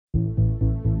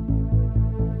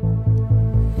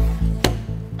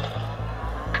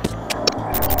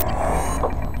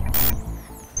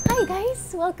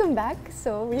guys! Welcome back.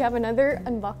 So we have another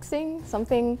unboxing.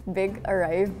 Something big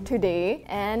arrived today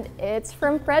and it's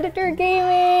from Predator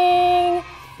Gaming!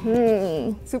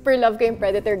 Super love game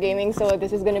Predator Gaming, so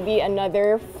this is gonna be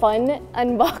another fun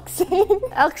unboxing.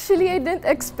 Actually, I didn't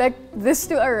expect this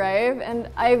to arrive and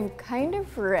I've kind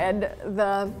of read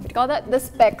the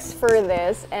specs for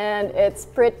this and it's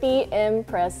pretty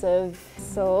impressive.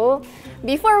 So,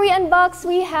 before we unbox,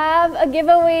 we have a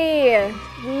giveaway.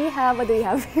 What do we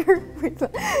have here?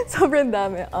 Sobrang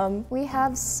dami. We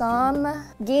have some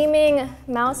gaming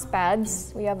mouse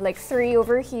pads. We have like 3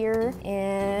 over here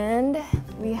and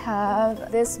we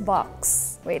have this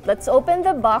box. Wait, let's open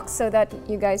the box so that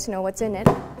you guys know what's in it.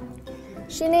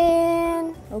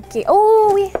 Shinin! Okay.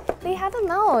 Oh, they have a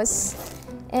mouse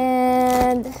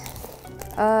and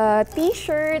a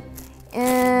t-shirt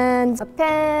and a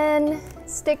pen,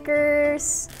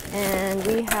 stickers, and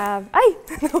we have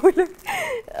what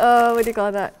do you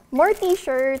call that? More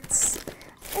t-shirts.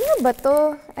 Ano ba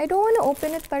to? I don't want to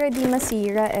open it para di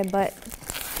masira but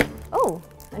oh,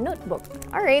 a notebook.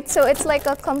 Alright, so it's like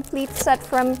a complete set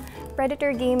from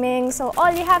Predator Gaming. So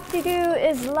all you have to do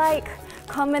is like,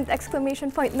 comment,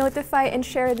 exclamation point, notify, and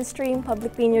share the stream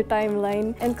publicly in your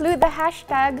timeline. Include the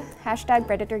hashtag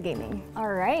Predator Gaming.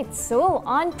 Alright, so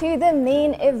on to the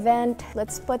main event.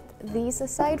 Let's put these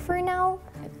aside for now.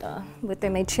 Ito, buti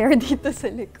may chair dito sa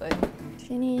likod.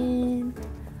 Shinin.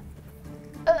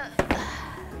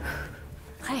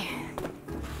 Okay.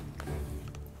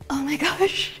 Oh my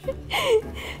gosh!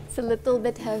 It's a little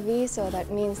bit heavy, so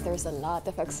that means there's a lot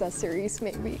of accessories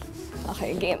maybe.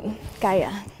 Okay, game.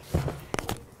 Kaya.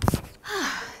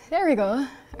 There we go.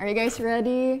 Are you guys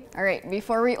ready? Alright,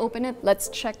 before we open it, let's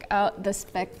check out the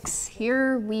specs.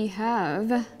 Here we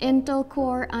have Intel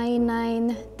Core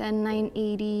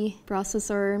i9-10980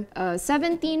 processor,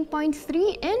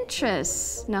 17.3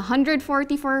 inches na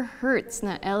 144 Hz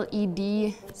na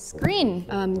LED screen.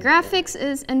 Graphics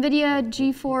is NVIDIA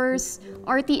GeForce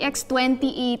RTX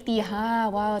 2080. Ha,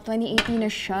 wow, 2080 na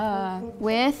siya.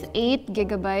 With 8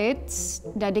 GB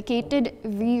dedicated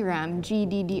VRAM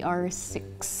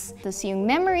GDDR6. Tapos yung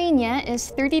memory niya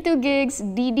is 32 gigs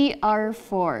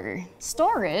DDR4.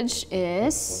 Storage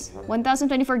is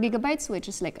 1024 gigabytes, which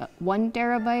is like 1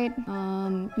 terabyte.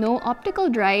 No optical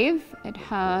drive. It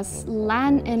has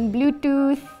LAN and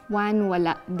Bluetooth. WAN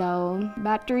wala daw.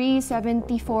 Battery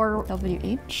 74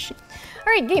 WH.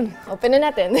 Alright, game. Open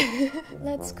na natin.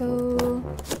 Let's go.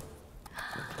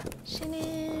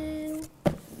 Shinin.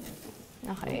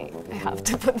 Okay, I have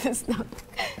to put this down.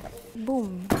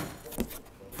 Boom.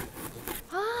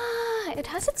 It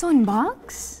has its own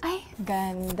box? Ay,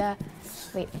 ganda.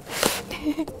 Wait.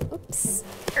 Oops.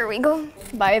 There we go.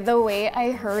 By the way,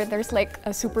 I heard there's like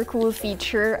a super cool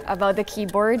feature about the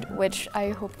keyboard, which I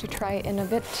hope to try in a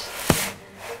bit.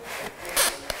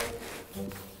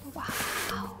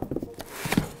 Wow.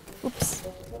 Oops.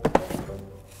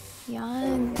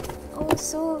 Yan. Oh,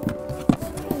 so...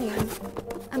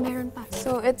 meron pa.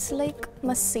 So, it's like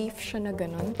mas safe siya na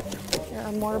ganun. There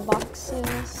are more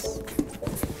boxes.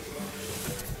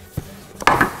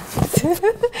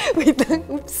 Wait lang,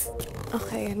 oops.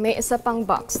 Okay, may isa pang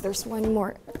box. There's one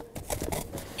more.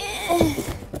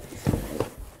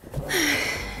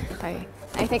 Okay,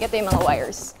 I think ito yung mga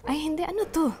wires. Ay, hindi. Ano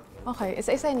to? Okay,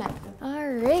 isa-isa na.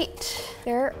 Alright.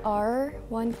 There are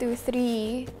 1, 2,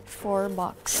 3, 4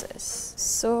 boxes.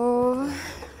 So,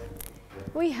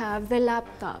 we have the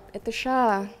laptop. Ito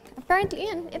siya. Apparently,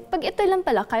 pag ito lang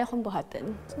pala, kaya kong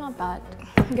buhatin. It's not bad.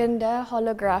 Ganda,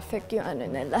 holographic yung ano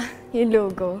nila, yung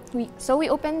logo. So we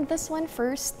opened this one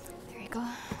first. There you go.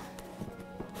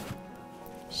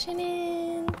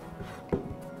 Shinin!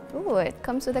 Ooh, it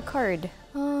comes with a card.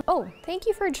 Oh, thank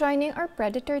you for joining our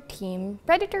Predator team.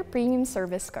 Predator Premium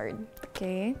Service card.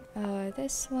 Okay.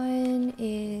 This one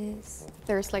is...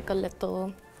 There's like a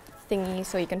little thingy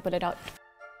so you can put it out.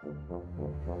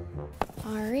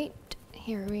 Alright,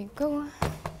 here we go.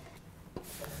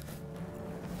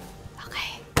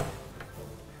 Okay.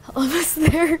 Almost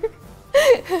there.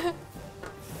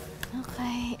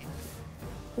 Okay.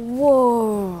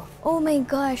 Whoa! Oh my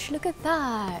gosh, look at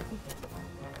that!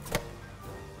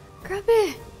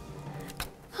 Grabe!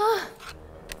 Huh?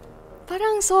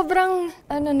 Parang sobrang,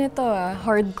 ano nito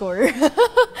hardcore.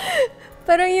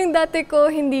 Parang yung dati ko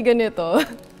hindi ganito.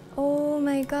 Oh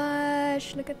my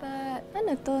gosh, look at that.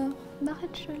 Ano to?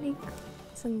 Bakit siya like...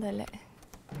 Sandali.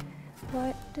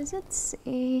 What does it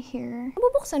say here?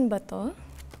 Mabubuksan ba to?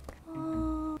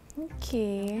 Oh,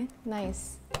 okay.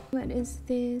 Nice. What is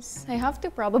this? I have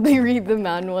to probably read the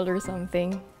manual or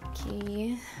something.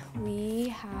 Okay,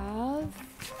 we have...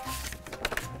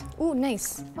 Ooh,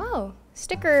 nice. Wow,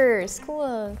 stickers.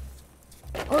 Cool.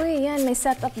 Oh, yan, may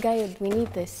setup guide. We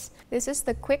need this. This is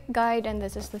the quick guide and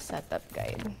this is the setup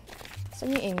guide.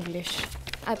 Saan yung English?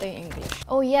 Ito yung English.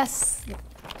 Oh, yes!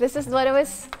 This is what I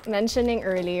was mentioning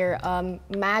earlier.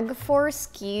 Mag-Force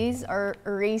keys are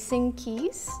racing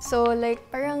keys. So, like,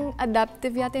 parang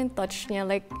adaptive yata yung touch niya.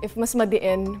 Like, if mas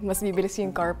madiin, mas bibilis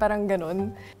yung car. Parang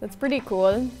ganun. That's pretty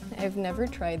cool. I've never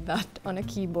tried that on a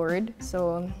keyboard.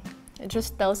 So, it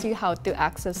just tells you how to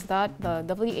access that, the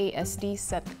WASD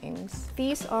settings.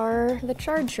 These are the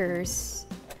chargers.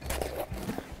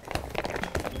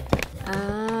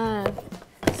 Ah,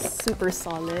 super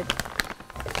solid.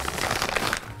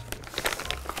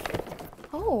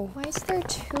 Oh, why is there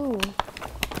two?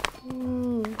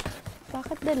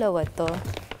 Bakit dalawa to?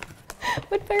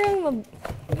 But parang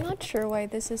I'm not sure why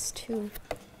this is two.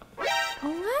 Oh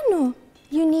nga no,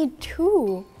 you need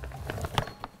two.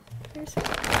 There's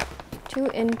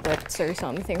two inputs or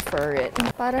something for it.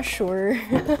 Para sure.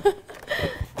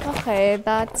 Okay,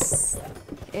 that's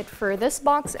it for this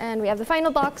box, and we have the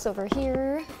final box over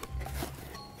here.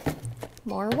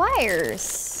 More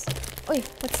wires. Wait,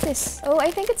 what's this? Oh,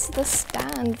 I think it's the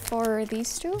stand for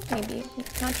these two, maybe.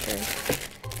 Not sure.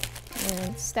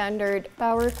 And standard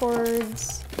power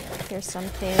cords. Here's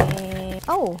something.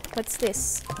 Oh, what's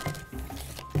this?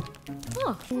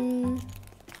 Huh.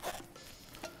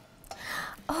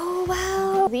 Oh,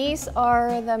 wow! These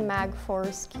are the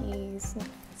Mag-Force keys.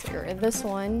 Here, this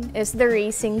one is the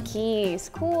racing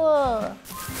keys. Cool!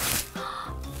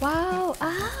 Wow!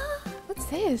 Ah! What's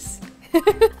this?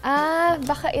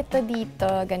 Baka ito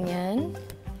dito, ganyan.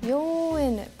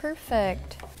 Yun,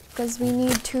 perfect. Because we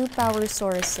need two power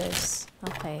sources.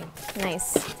 Okay,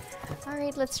 nice.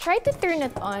 Alright, let's try to turn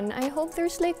it on. I hope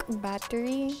there's like a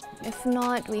battery. If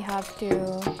not, we have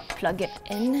to plug it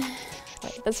in.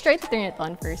 Wait, let's try to turn it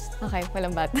on first. Okay,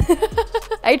 walang bat.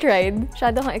 I tried.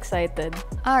 Masyado akong excited.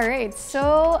 Alright,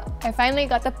 so I finally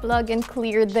got the plug and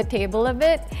cleared the table a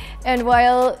bit. And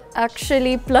while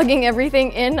actually plugging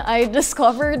everything in, I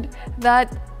discovered that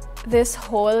this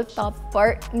whole top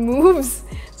part moves.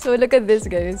 So look at this,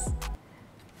 guys.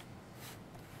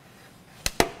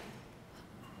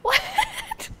 What?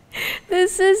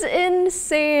 This is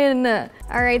insane.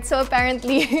 Alright, so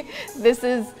apparently this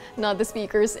is not the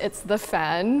speakers, it's the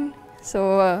fan.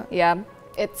 So yeah,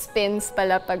 it spins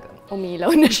pala pag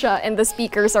umilaw na siya, and the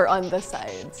speakers are on the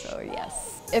side. So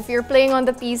yes. If you're playing on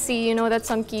the PC, you know that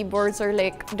some keyboards are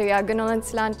like diagonal and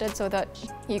slanted so that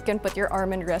you can put your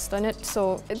arm and rest on it.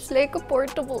 So it's like a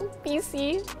portable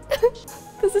PC.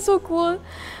 This is so cool.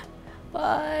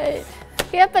 But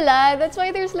kaya pala, that's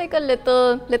why there's like a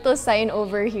little sign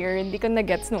over here. Hindi ko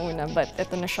na-gets nung una, but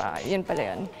ito na siya. Yun pala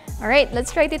yun. Alright,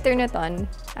 let's try to turn it on.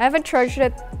 I haven't charged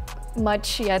it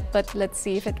much yet, but let's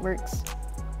see if it works.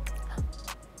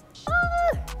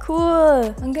 Ah,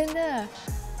 cool! Ang ganda.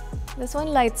 This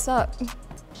one lights up.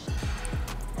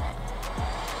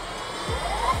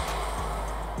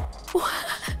 What?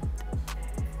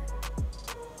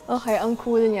 Okay, ang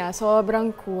cool niya.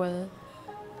 Sobrang cool.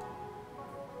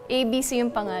 ABC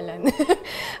yung pangalan.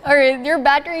 Alright, your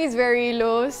battery is very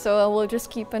low, so we'll just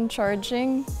keep on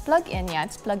charging. Plug in, yeah,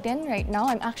 it's plugged in right now.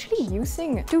 I'm actually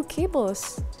using two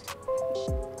cables.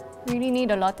 Really need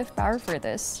a lot of power for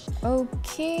this.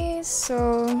 Okay,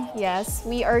 so yes,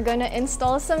 we are gonna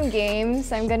install some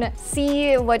games. I'm gonna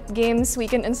see what games we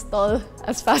can install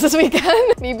as fast as we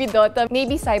can. Maybe Dota,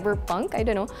 maybe Cyberpunk, I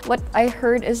don't know. What I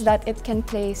heard is that it can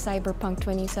play Cyberpunk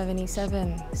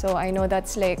 2077. So I know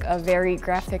that's like a very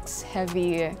graphics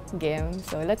heavy game.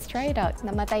 So let's try it out.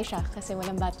 Namatay siya kasi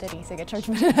walang battery. Sige, charge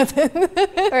mo na natin.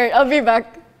 Alright, I'll be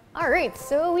back. Alright,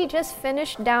 so we just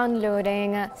finished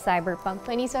downloading Cyberpunk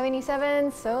 2077,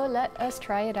 so let us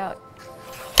try it out.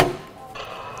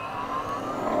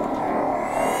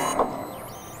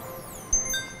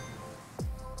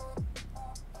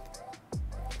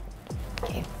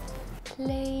 Okay,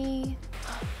 play.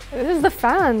 This is the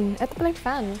fan. Ito pala yung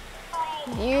fan.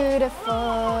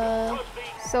 Beautiful.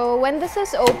 So when this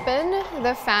is open,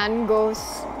 the fan goes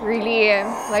really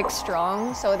like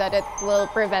strong so that it will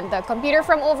prevent the computer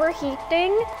from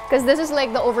overheating, because this is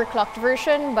like the overclocked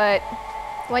version, but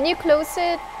when you close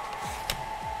it,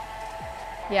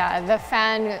 yeah, the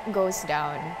fan goes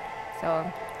down. So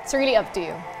it's really up to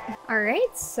you.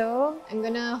 Alright, so I'm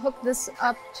gonna hook this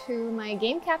up to my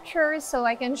game capture so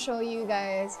I can show you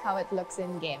guys how it looks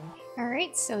in game.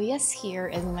 Alright, so yes, here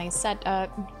is my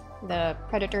setup. The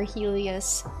Predator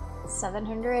Helios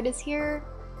 700 is here.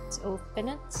 Let's open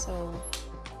it, so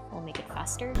we'll make it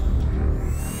faster.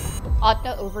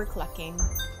 Auto overclocking.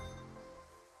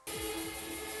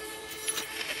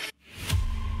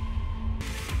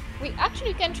 We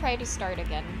actually can try to start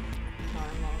again.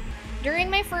 Normal. During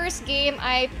my first game,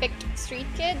 I picked Street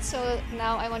Kid, so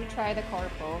now I want to try the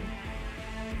Corpo.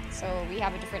 So we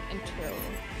have a different intro.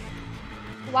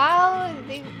 Wow,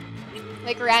 they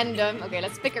like random. Okay,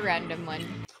 let's pick a random one.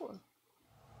 Cool.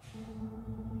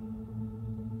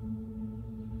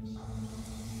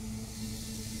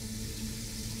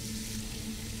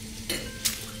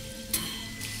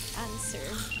 Answer.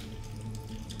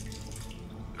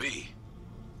 V,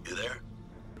 you there?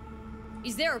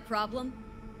 Is there a problem?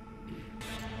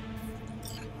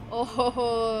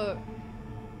 Oh,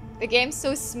 the game's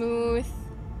so smooth.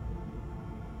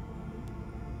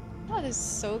 Oh, this is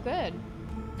so good.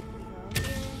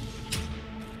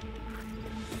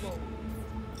 Whoa.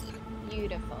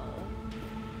 Beautiful.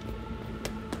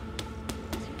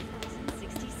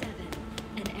 2067.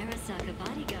 An Arasaka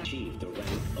bodyguard. Achieved the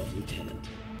rank of lieutenant.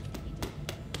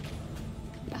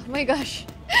 Oh my gosh.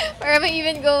 Where am I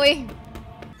even going?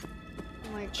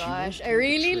 Oh my gosh. I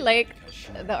really like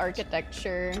the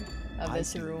architecture of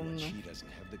this room. She doesn't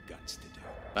have the guts to do.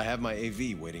 I have my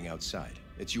AV waiting outside.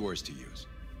 It's yours to use.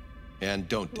 And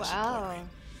don't disappoint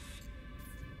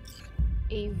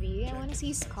me. AV? I want to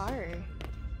see Scar.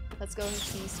 Let's go and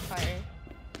see Scar.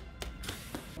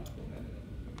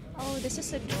 Oh, this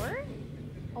is a door?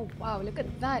 Oh wow, look at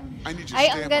that. Ay,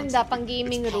 ang ganda, pang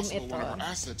gaming room ito. One of our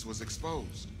assets was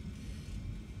exposed.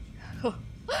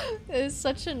 This is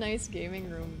such a nice gaming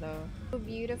room though. So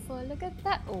beautiful, look at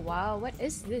that. Oh wow, what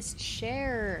is this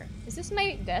chair? Is this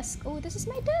my desk? Oh, this is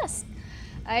my desk.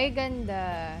 Ay,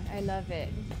 ganda. I love it.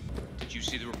 Did you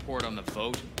see the report on the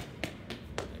vote?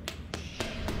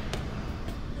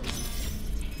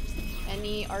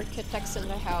 Any architects in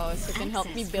the house who can help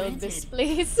me build this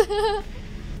place?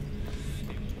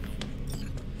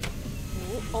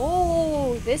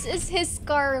 Oh, this is his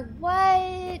car.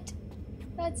 What?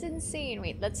 That's insane.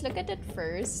 Wait, let's look at it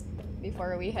first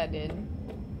before we head in.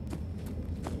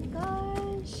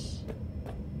 Gosh.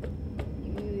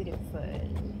 Beautiful.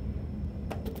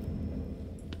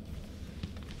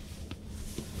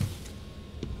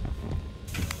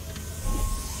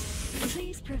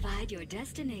 Please provide your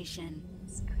destination.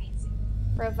 It's crazy.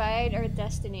 Provide our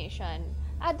destination.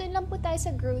 Ah, dun lang po tayo sa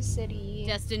grocery.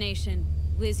 Destination,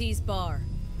 Lizzie's bar.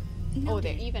 Oh,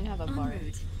 they even have a bar. En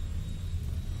route.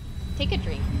 Take a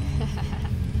drink.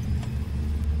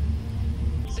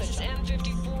 This is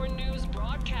M54 News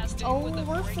broadcasting Oh, with a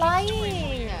we're breaking flying!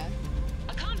 story.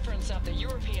 A conference of the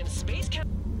European Space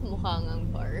Mukhang ang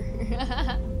bar.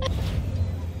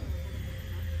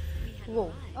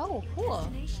 Whoa. Oh, cool.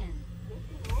 Destination.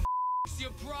 What's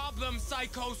your problem,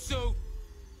 Psycho Suit?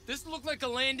 This look like a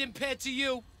landing pad to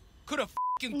you? Could have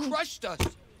f***ing crushed us.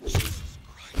 Jesus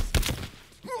Christ.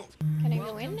 Can I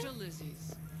go in? Welcome to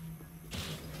Lizzie's.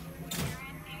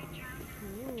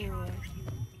 Ooh.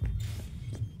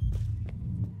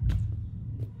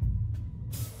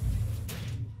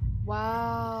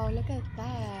 Wow, look at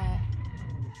that.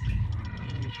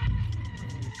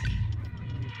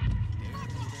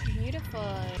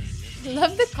 Beautiful.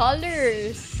 Love the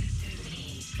colors.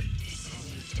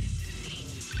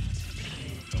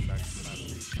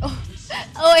 Oh,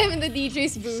 oh, I'm in the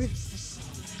DJ's booth.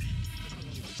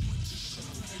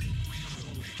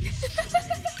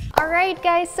 Alright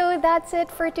guys, so that's it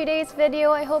for today's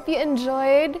video. I hope you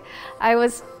enjoyed. I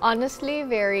was honestly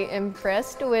very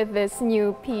impressed with this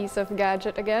new piece of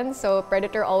gadget again. So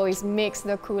Predator always makes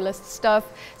the coolest stuff.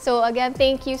 So again,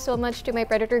 thank you so much to my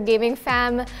Predator Gaming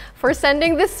fam for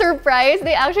sending this surprise.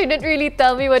 They actually didn't really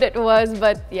tell me what it was,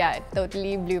 but yeah, it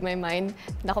totally blew my mind.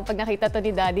 Naku, pag nakita to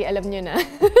ni Daddy, alam nyo na.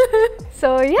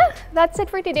 So yeah, that's it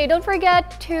for today. Don't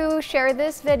forget to share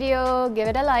this video, give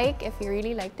it a like if you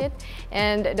really liked it,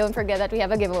 and don't forget that we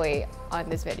have a giveaway on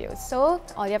this video. So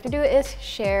all you have to do is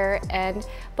share and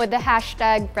put the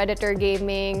hashtag Predator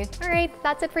Gaming. Alright,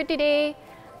 that's it for today.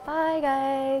 Bye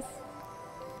guys!